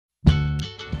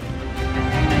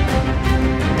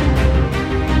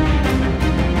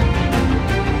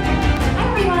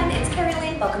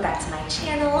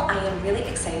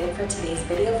for today's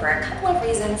video for a couple of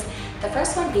reasons. The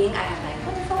first one being I have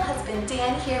my wonderful husband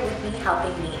Dan here with me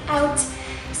helping me out.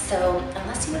 So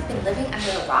unless you have been living under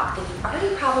a rock, then you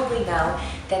already probably know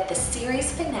that the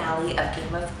series finale of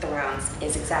Game of Thrones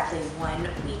is exactly 1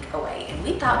 week away. And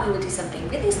we thought we would do something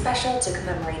really special to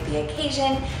commemorate the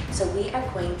occasion. So we are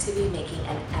going to be making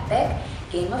an epic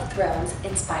Game of Thrones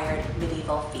inspired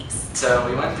medieval feast. So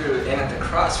we went through In at the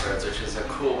Crossroads, which is a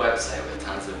cool website with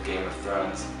tons of Game of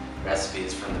Thrones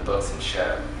recipes from the books and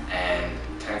show. And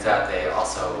it turns out they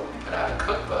also put out a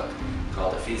cookbook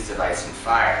called A Feast of Ice and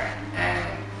Fire. And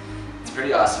it's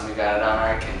pretty awesome. We got it on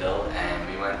our Kindle and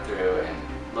we went through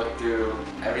and looked through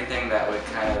everything that would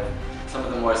kind of, some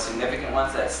of the more significant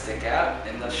ones that stick out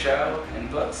in the show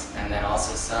and books, and then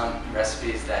also some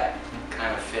recipes that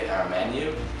kind of fit our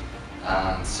menu.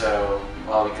 So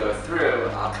while we go through,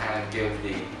 I'll kind of give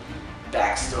the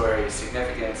backstory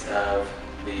significance of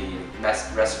the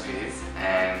recipes,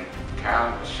 and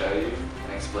Carolyn will show you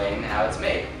and explain how it's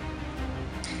made.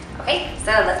 Okay,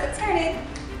 so let's get started.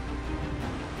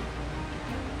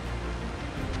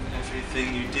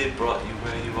 Everything you did brought you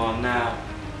where you are now,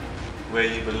 where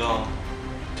you belong,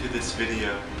 to this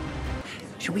video.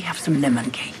 Should we have some lemon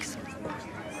cakes?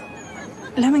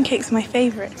 Lemon cake's my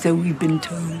favorite. So we've been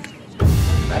told.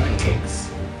 Lemon cakes.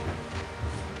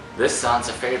 This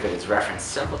Sansa favorite is referenced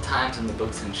several times in the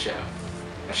books and show.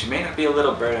 Now she may not be a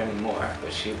little bird anymore,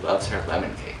 but she loves her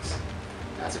lemon cakes.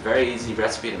 Now it's a very easy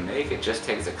recipe to make, it just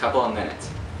takes a couple of minutes.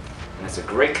 And it's a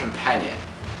great companion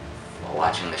while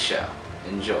watching the show.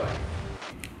 Enjoy.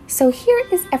 So here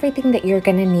is everything that you're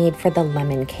gonna need for the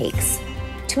lemon cakes.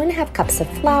 2½ cups of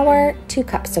flour, 2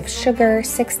 cups of sugar,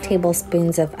 6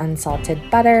 tablespoons of unsalted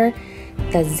butter,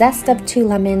 the zest of 2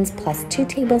 lemons plus 2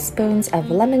 tablespoons of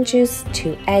lemon juice,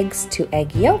 2 eggs, 2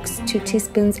 egg yolks, 2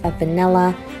 teaspoons of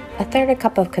vanilla, 1/3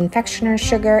 cup of confectioner's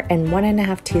sugar, and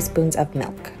 1½ teaspoons of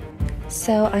milk.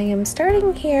 So I am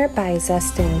starting here by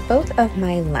zesting both of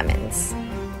my lemons.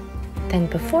 Then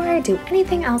before I do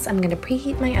anything else, I'm going to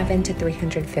preheat my oven to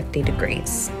 350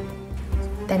 degrees.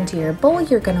 Then to your bowl,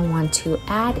 you're going to want to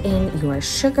add in your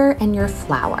sugar and your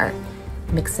flour.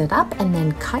 Mix it up and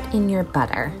then cut in your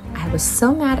butter. I was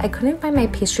so mad I couldn't find my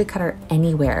pastry cutter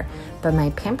anywhere, but my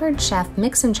Pampered Chef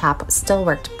Mix and Chop still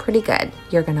worked pretty good.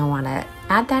 You're going to want to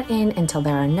add that in until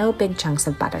there are no big chunks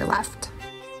of butter left.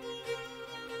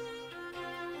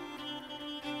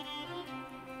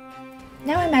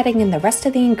 Now I'm adding in the rest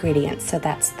of the ingredients, so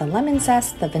that's the lemon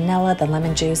zest, the vanilla, the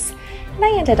lemon juice, and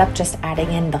I ended up just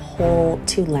adding in the whole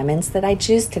 2 lemons that I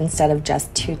juiced instead of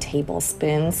just 2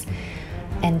 tablespoons.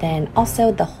 And then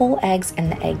also the whole eggs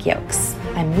and the egg yolks.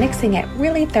 I'm mixing it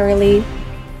really thoroughly,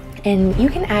 and you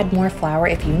can add more flour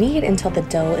if you need until the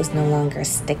dough is no longer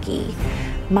sticky.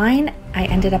 Mine, I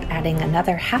ended up adding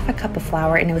another 1/2 cup of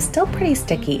flour and it was still pretty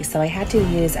sticky, so I had to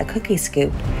use a cookie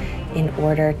scoop in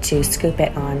order to scoop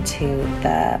it onto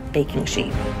the baking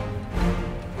sheet.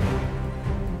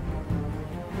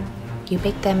 You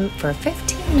bake them for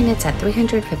 15 minutes at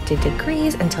 350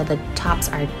 degrees until the tops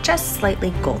are just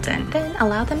slightly golden. Then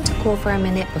allow them to cool for a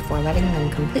minute before letting them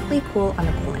completely cool on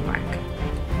a cooling rack.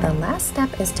 The last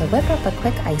step is to whip up a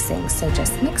quick icing, so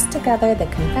just mix together the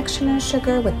confectioner's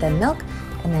sugar with the milk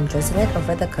and then drizzle it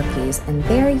over the cookies, and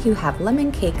there you have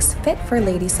lemon cakes fit for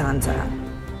Lady Sansa.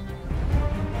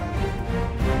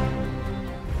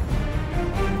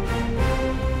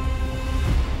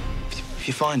 If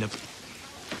you find her,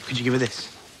 could you give her this?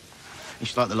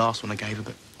 It's like the last one I gave her,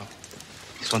 but well,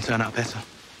 this one turned out better.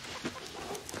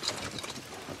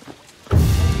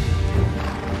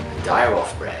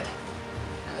 Direwolf bread.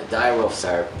 Now, the Direwolves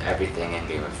are everything in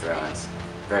Game of Thrones.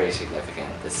 Very significant.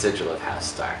 The sigil of House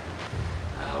Stark.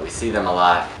 We see them a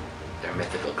lot. They're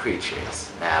mythical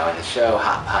creatures. Now in the show,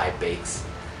 Hot Pie bakes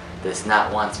this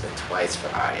not once but twice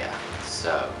for Arya.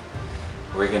 So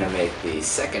we're gonna make the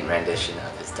second rendition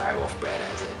of his direwolf bread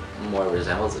as it more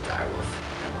resembles a direwolf,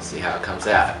 and we'll see how it comes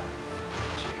out.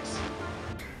 Cheers.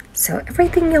 So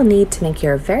everything you'll need to make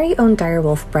your very own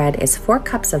direwolf bread is 4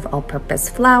 cups of all-purpose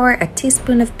flour, a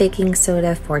teaspoon of baking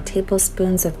soda, 4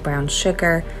 tablespoons of brown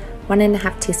sugar,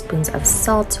 1½ teaspoons of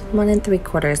salt, 1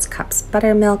 3/4 cups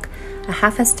buttermilk, a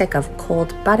 1/2 stick of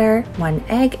cold butter, 1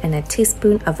 egg, and a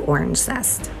teaspoon of orange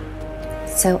zest.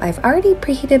 So I've already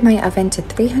preheated my oven to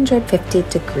 350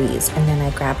 degrees, and then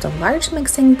I grabbed a large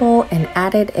mixing bowl and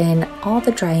added in all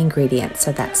the dry ingredients.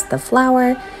 So that's the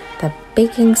flour, the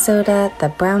baking soda, the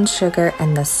brown sugar,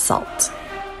 and the salt.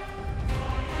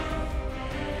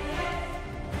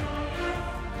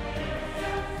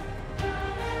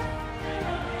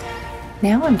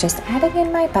 Now I'm just adding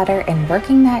in my butter and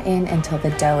working that in until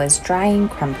the dough is dry and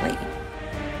crumbly.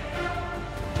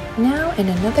 Now in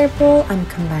another bowl, I'm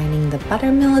combining the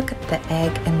buttermilk, the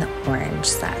egg, and the orange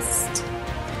zest.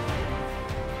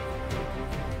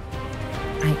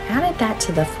 I added that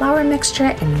to the flour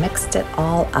mixture and mixed it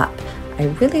all up. I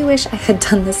really wish I had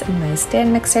done this in my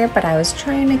stand mixer, but I was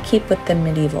trying to keep with the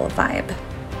medieval vibe.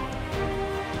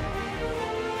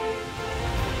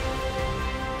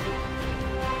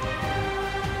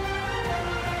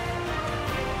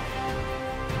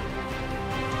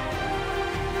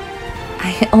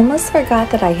 I almost forgot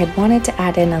that I had wanted to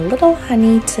add in a little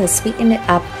honey to sweeten it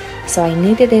up, so I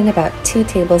kneaded in about 2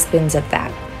 tablespoons of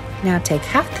that. Now take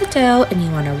half the dough and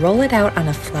you want to roll it out on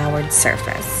a floured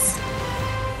surface.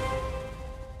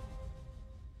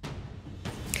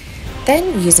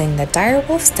 Then, using the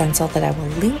Direwolf stencil that I will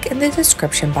link in the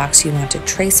description box, you want to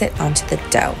trace it onto the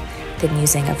dough. Then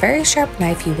using a very sharp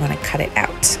knife, you want to cut it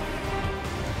out.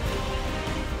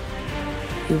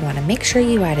 You want to make sure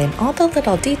you add in all the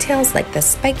little details like the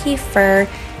spiky fur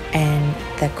and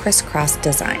the crisscross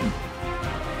design.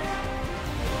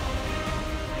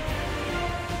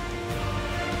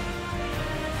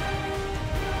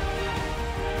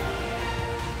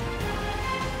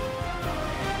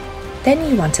 Then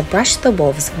you want to brush the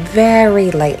wolves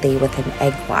very lightly with an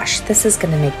egg wash. This is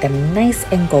going to make them nice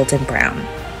and golden brown.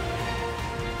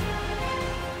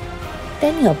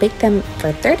 Then you'll bake them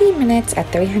for 30 minutes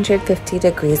at 350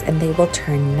 degrees and they will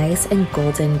turn nice and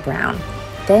golden brown.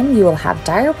 Then you will have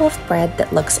Direwolf bread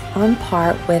that looks on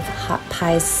par with Hot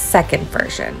Pie's second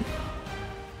version.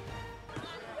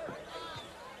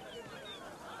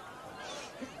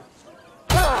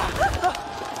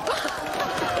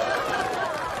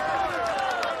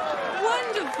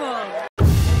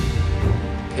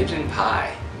 Pigeon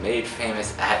pie, made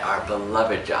famous at our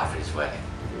beloved Joffrey's wedding.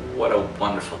 What a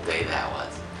wonderful day that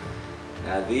was.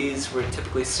 Now these were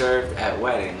typically served at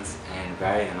weddings and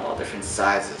varied in all different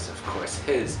sizes. Of course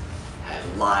his had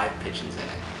live pigeons in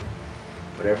it.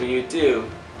 Whatever you do,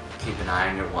 keep an eye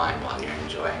on your wine while you're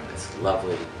enjoying this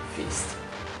lovely feast.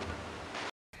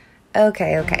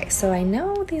 Okay, so I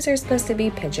know these are supposed to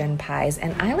be pigeon pies,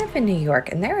 and I live in New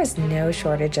York and there is no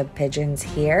shortage of pigeons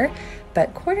here,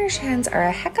 but Cornish hens are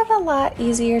a heck of a lot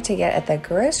easier to get at the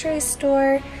grocery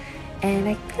store, and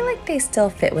I feel like they still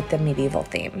fit with the medieval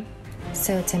theme.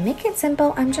 So to make it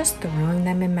simple, I'm just throwing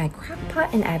them in my crock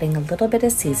pot and adding a little bit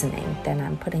of seasoning. Then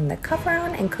I'm putting the cover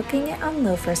on and cooking it on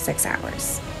low for 6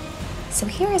 hours. So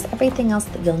here is everything else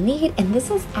that you'll need, and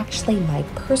this is actually my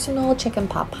personal chicken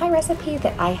pot pie recipe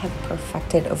that I have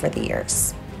perfected over the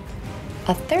years.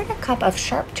 1/3 cup of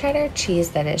sharp cheddar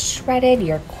cheese that is shredded,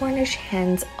 your Cornish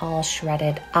hens all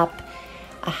shredded up,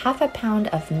 1/2 pound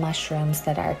of mushrooms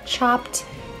that are chopped,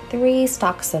 3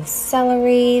 stalks of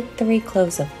celery, 3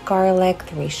 cloves of garlic,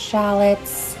 3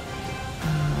 shallots,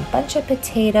 a bunch of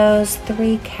potatoes,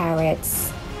 3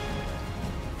 carrots,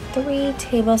 3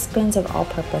 tablespoons of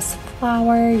all-purpose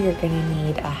flour. You're going to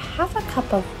need 1/2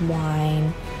 cup of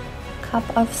wine, cup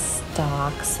of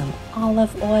stock, some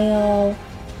olive oil,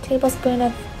 tablespoon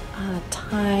of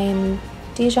thyme,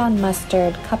 Dijon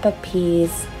mustard, cup of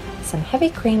peas, some heavy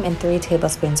cream, and 3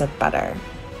 tablespoons of butter.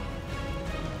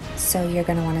 So you're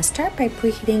going to want to start by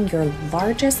preheating your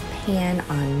largest pan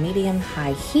on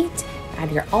medium-high heat.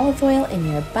 Add your olive oil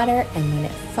and your butter, and when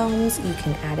it foams, you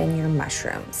can add in your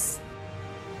mushrooms.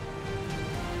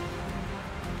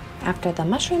 After the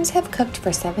mushrooms have cooked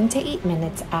for 7 to 8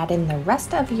 minutes, add in the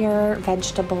rest of your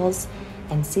vegetables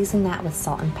and season that with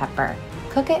salt and pepper.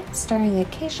 Cook it, stirring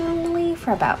occasionally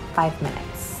for about 5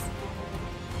 minutes.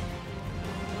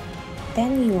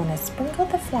 Then you want to sprinkle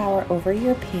the flour over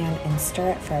your pan and stir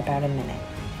it for about a minute.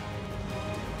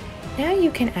 Now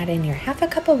you can add in your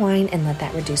 1/2 cup of wine and let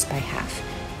that reduce by half.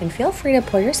 And feel free to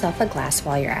pour yourself a glass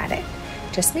while you're at it.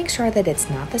 Just make sure that it's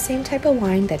not the same type of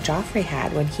wine that Joffrey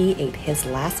had when he ate his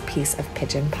last piece of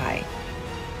pigeon pie.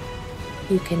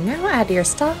 You can now add your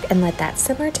stock and let that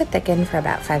simmer to thicken for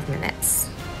about 5 minutes.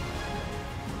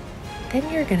 Then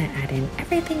you're going to add in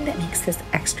everything that makes this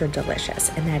extra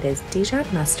delicious, and that is Dijon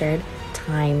mustard,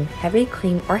 thyme, heavy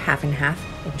cream or half and half,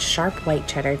 and sharp white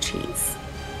cheddar cheese.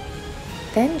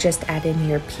 Then just add in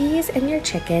your peas and your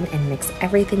chicken and mix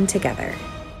everything together.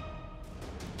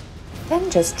 Then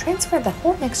just transfer the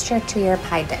whole mixture to your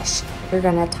pie dish. You're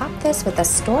going to top this with a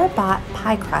store-bought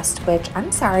pie crust, which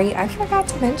I'm sorry, I forgot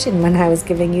to mention when I was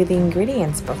giving you the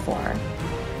ingredients before.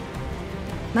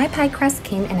 My pie crust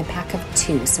came in a pack of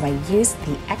 2, so I used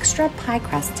the extra pie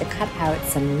crust to cut out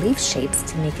some leaf shapes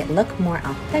to make it look more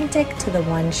authentic to the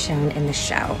one shown in the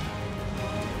show.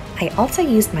 I also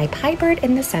used my pie bird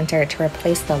in the center to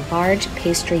replace the large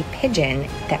pastry pigeon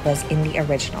that was in the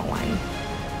original one.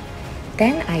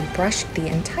 Then I brushed the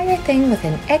entire thing with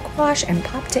an egg wash and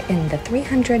popped it in the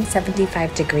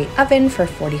 375-degree oven for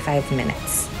 45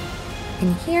 minutes.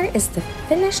 And here is the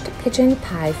finished pigeon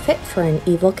pie fit for an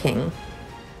evil king.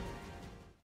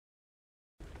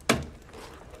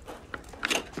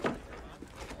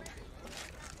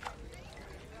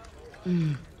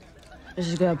 This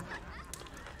is good.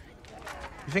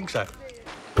 You think so?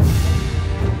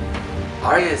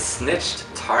 Arya's snitched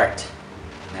tart.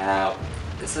 Now,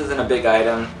 this isn't a big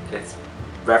item. It's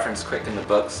referenced quick in the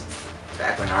books,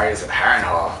 back when Arya's at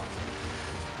Harrenhal.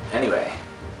 Anyway,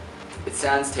 it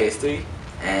sounds tasty,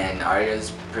 and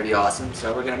Arya's pretty awesome,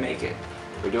 so we're gonna make it.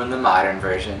 We're doing the modern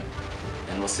version,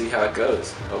 and we'll see how it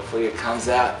goes. Hopefully it comes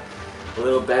out a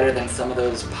little better than some of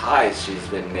those pies she's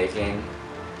been making.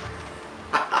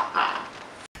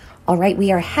 All right,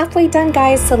 we are halfway done,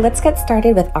 guys, so let's get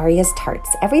started with Arya's tarts.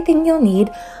 Everything you'll need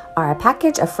are a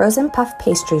package of frozen puff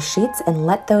pastry sheets, and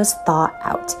let those thaw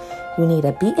out. You need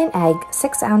a beaten egg,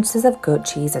 6 ounces of goat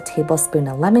cheese, a tablespoon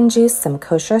of lemon juice, some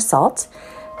kosher salt,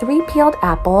 3 peeled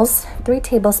apples, 3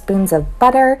 tablespoons of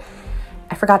butter.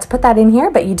 I forgot to put that in here,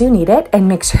 but you do need it, and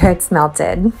make sure it's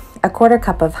melted. A 1/4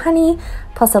 cup of honey,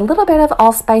 plus a little bit of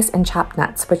allspice and chopped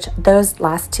nuts, which those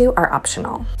last 2 are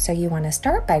optional. So you want to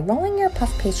start by rolling your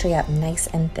puff pastry up nice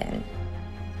and thin.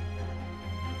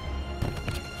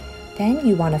 Then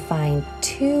you want to find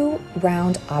 2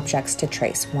 round objects to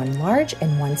trace, one large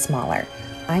and one smaller.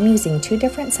 I'm using 2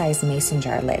 different size mason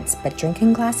jar lids, but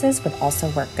drinking glasses would also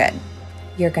work good.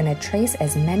 You're going to trace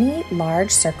as many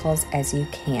large circles as you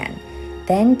can.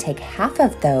 Then take half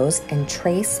of those and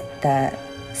trace the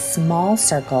small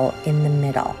circle in the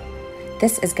middle.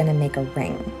 This is going to make a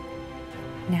ring.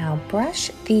 Now brush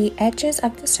the edges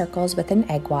of the circles with an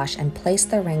egg wash and place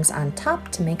the rings on top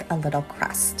to make a little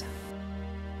crust.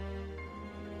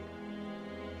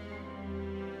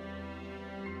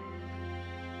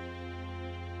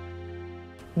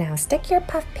 Now stick your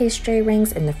puff pastry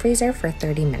rings in the freezer for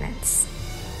 30 minutes.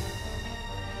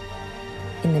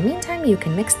 In the meantime, you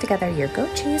can mix together your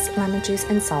goat cheese, lemon juice,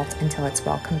 and salt until it's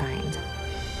well combined.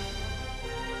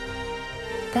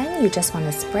 Then you just want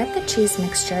to spread the cheese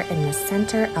mixture in the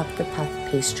center of the puff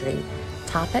pastry.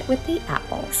 Top it with the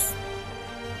apples.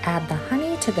 Add the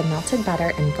honey to the melted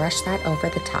butter and brush that over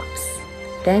the tops.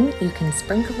 Then you can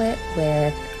sprinkle it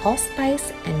with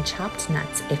allspice and chopped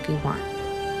nuts if you want.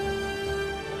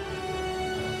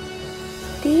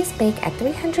 These bake at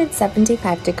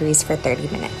 375 degrees for 30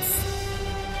 minutes.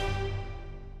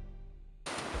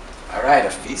 Alright, a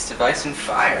feast of ice and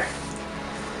fire.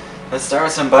 Let's start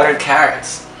with some buttered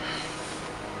carrots.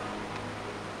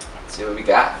 Let's see what we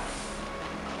got.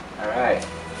 Alright,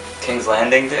 King's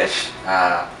Landing dish.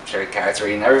 I'm sure carrots are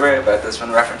eaten everywhere, but this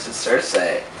one references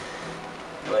Cersei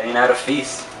laying out a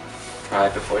feast,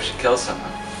 probably before she kills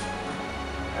someone.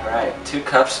 Alright, 2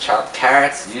 cups chopped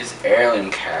carrots. Use heirloom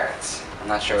carrots. I'm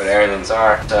not sure what heirlooms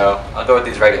are, so I'll go with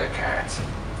these regular carrots.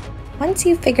 Once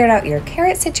you've figured out your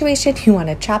carrot situation, you want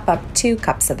to chop up 2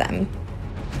 cups of them.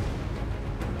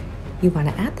 You want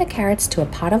to add the carrots to a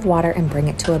pot of water and bring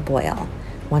it to a boil.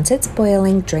 Once it's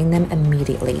boiling, drain them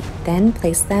immediately. Then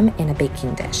place them in a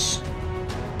baking dish.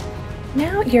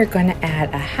 Now you're going to add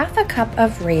a 1/2 cup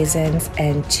of raisins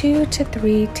and 2 to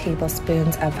 3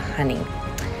 tablespoons of honey,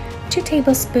 2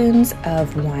 tablespoons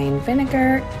of wine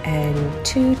vinegar, and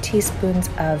 2 teaspoons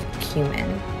of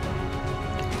cumin.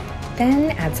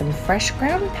 Then add some fresh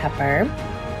ground pepper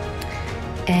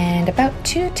and about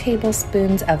 2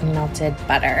 tablespoons of melted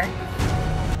butter.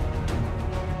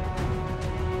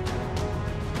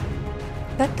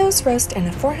 Let those roast in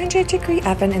a 400-degree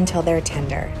oven until they're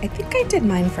tender. I think I did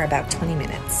mine for about 20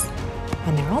 minutes.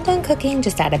 When they're all done cooking,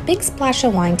 just add a big splash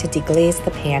of wine to deglaze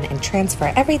the pan and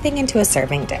transfer everything into a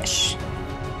serving dish.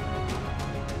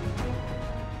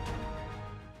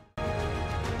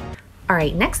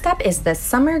 Alright, next up is the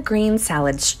summer green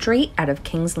salad straight out of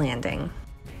King's Landing.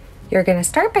 You're going to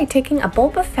start by taking a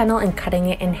bulb of fennel and cutting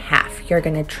it in half. You're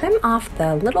going to trim off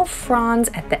the little fronds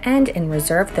at the end and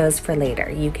reserve those for later.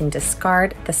 You can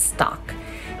discard the stalk.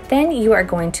 Then you are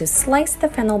going to slice the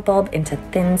fennel bulb into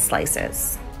thin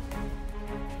slices.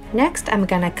 Next, I'm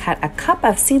going to cut a cup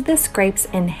of seedless grapes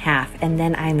in half, and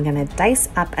then I'm going to dice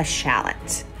up a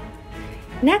shallot.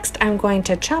 Next, I'm going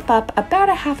to chop up about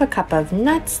a 1/2 cup of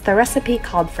nuts. The recipe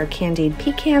called for candied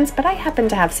pecans, but I happen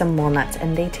to have some walnuts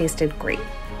and they tasted great.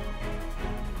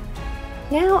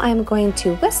 Now I'm going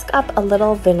to whisk up a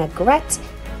little vinaigrette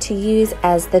to use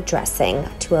as the dressing.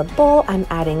 To a bowl, I'm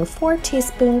adding 4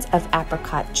 teaspoons of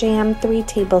apricot jam, 3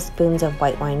 tablespoons of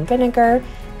white wine vinegar,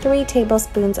 3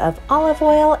 tablespoons of olive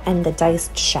oil, and the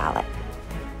diced shallot.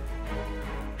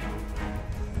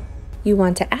 You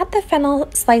want to add the fennel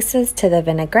slices to the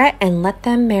vinaigrette and let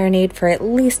them marinate for at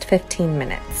least 15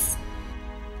 minutes.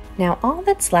 Now all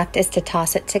that's left is to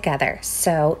toss it together.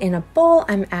 So in a bowl,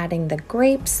 I'm adding the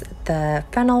grapes, the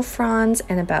fennel fronds,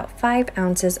 and about 5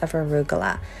 ounces of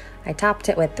arugula. I topped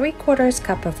it with 3/4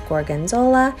 cup of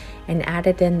gorgonzola and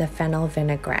added in the fennel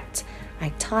vinaigrette.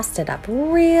 I tossed it up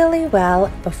really well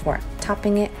before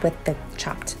topping it with the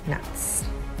chopped nuts.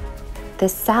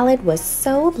 This salad was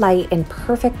so light and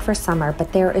perfect for summer,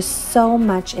 but there is so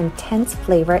much intense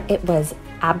flavor. It was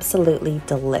absolutely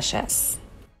delicious.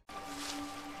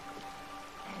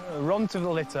 Run to the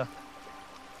litter.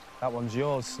 That one's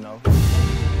yours, Snow.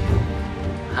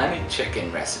 Honey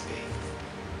chicken recipe.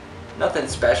 Nothing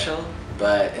special,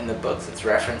 but in the books it's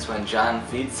referenced when John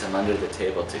feeds him under the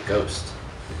table to Ghost.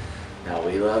 Now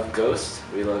we love Ghost,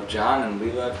 we love John, and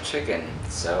we love chicken,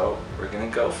 so we're gonna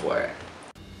go for it.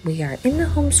 We are in the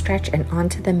home stretch and on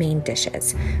to the main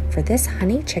dishes. For this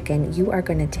honey chicken, you are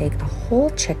going to take a whole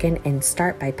chicken and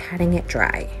start by patting it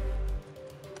dry.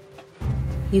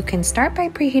 You can start by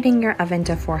preheating your oven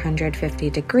to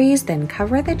 450 degrees, then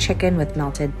cover the chicken with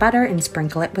melted butter and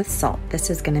sprinkle it with salt.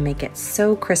 This is going to make it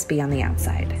so crispy on the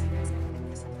outside.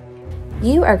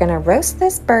 You are going to roast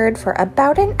this bird for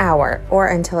about an hour or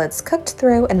until it's cooked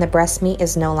through and the breast meat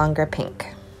is no longer pink.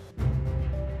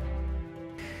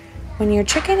 When your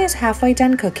chicken is halfway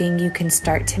done cooking, you can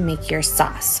start to make your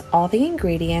sauce. All the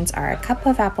ingredients are a cup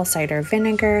of apple cider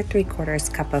vinegar, 3/4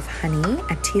 cup of honey,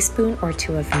 a teaspoon or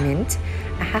 2 of mint,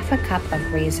 a 1/2 cup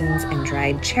of raisins and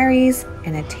dried cherries,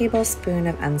 and a tablespoon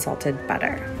of unsalted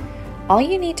butter. All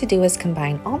you need to do is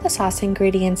combine all the sauce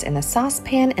ingredients in a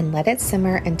saucepan and let it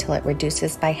simmer until it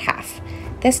reduces by half.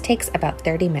 This takes about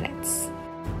 30 minutes.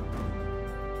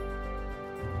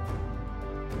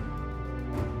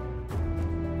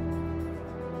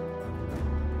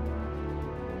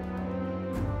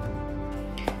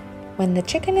 When the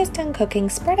chicken is done cooking,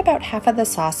 spread about half of the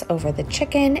sauce over the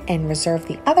chicken and reserve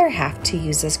the other half to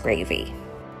use as gravy.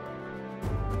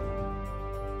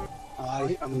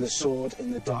 I am the sword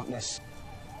in the darkness.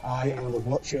 I am the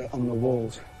watcher on the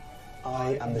walls.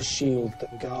 I am the shield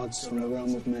that guards from the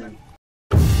realm of men.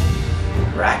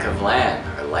 Rack of lamb,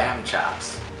 or lamb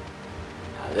chops.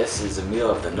 Now this is a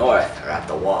meal of the north, or at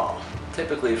the wall,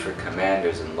 typically for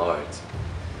commanders and lords.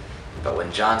 But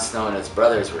when Jon Snow and his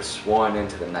brothers were sworn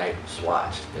into the Night's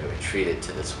Watch, they were treated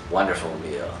to this wonderful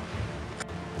meal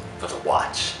for the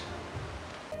watch.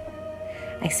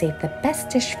 I saved the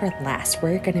best dish for last.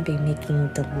 We're going to be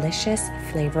making delicious,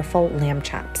 flavorful lamb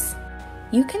chops.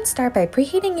 You can start by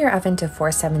preheating your oven to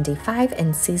 475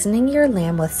 and seasoning your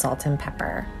lamb with salt and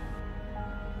pepper.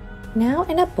 Now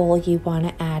in a bowl, you want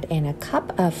to add in a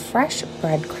cup of fresh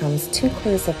breadcrumbs, 2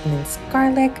 cloves of minced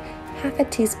garlic,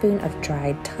 1/2 teaspoon of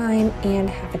dried thyme, and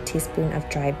 1/2 teaspoon of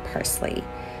dried parsley.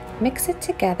 Mix it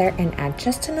together and add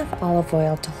just enough olive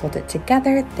oil to hold it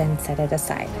together, then set it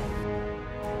aside.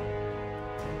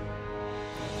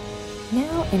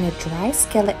 Now in a dry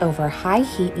skillet over high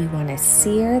heat, you want to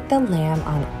sear the lamb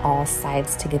on all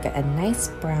sides to give it a nice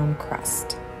brown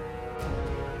crust.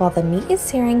 While the meat is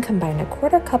searing, combine a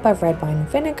 1/4 cup of red wine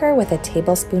vinegar with a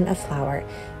tablespoon of flour.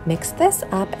 Mix this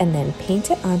up and then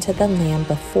paint it onto the lamb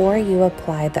before you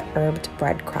apply the herbed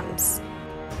breadcrumbs.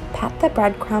 Pat the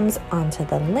breadcrumbs onto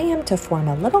the lamb to form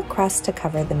a little crust to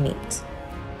cover the meat.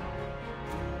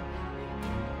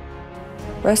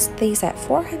 Roast these at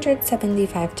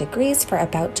 475 degrees for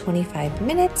about 25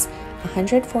 minutes.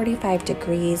 145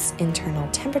 degrees internal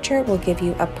temperature will give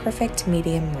you a perfect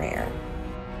medium rare.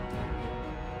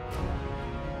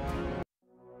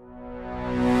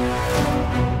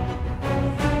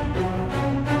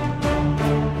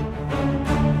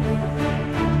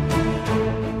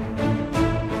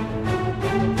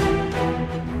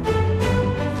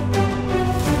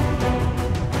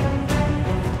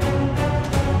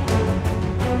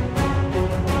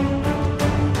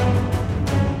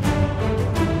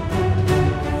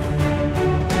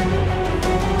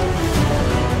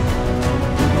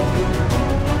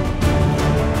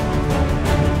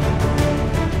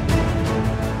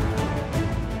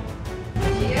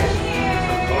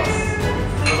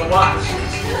 Watch.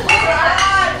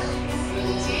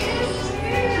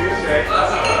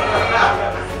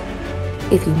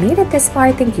 If you made it this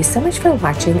far, thank you so much for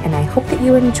watching, and I hope that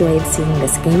you enjoyed seeing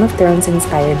this Game of Thrones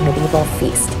inspired medieval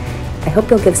feast. I hope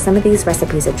you'll give some of these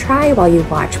recipes a try while you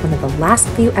watch one of the last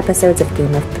few episodes of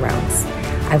Game of Thrones.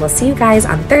 I will see you guys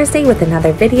on Thursday with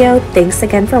another video. Thanks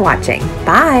again for watching.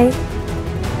 Bye!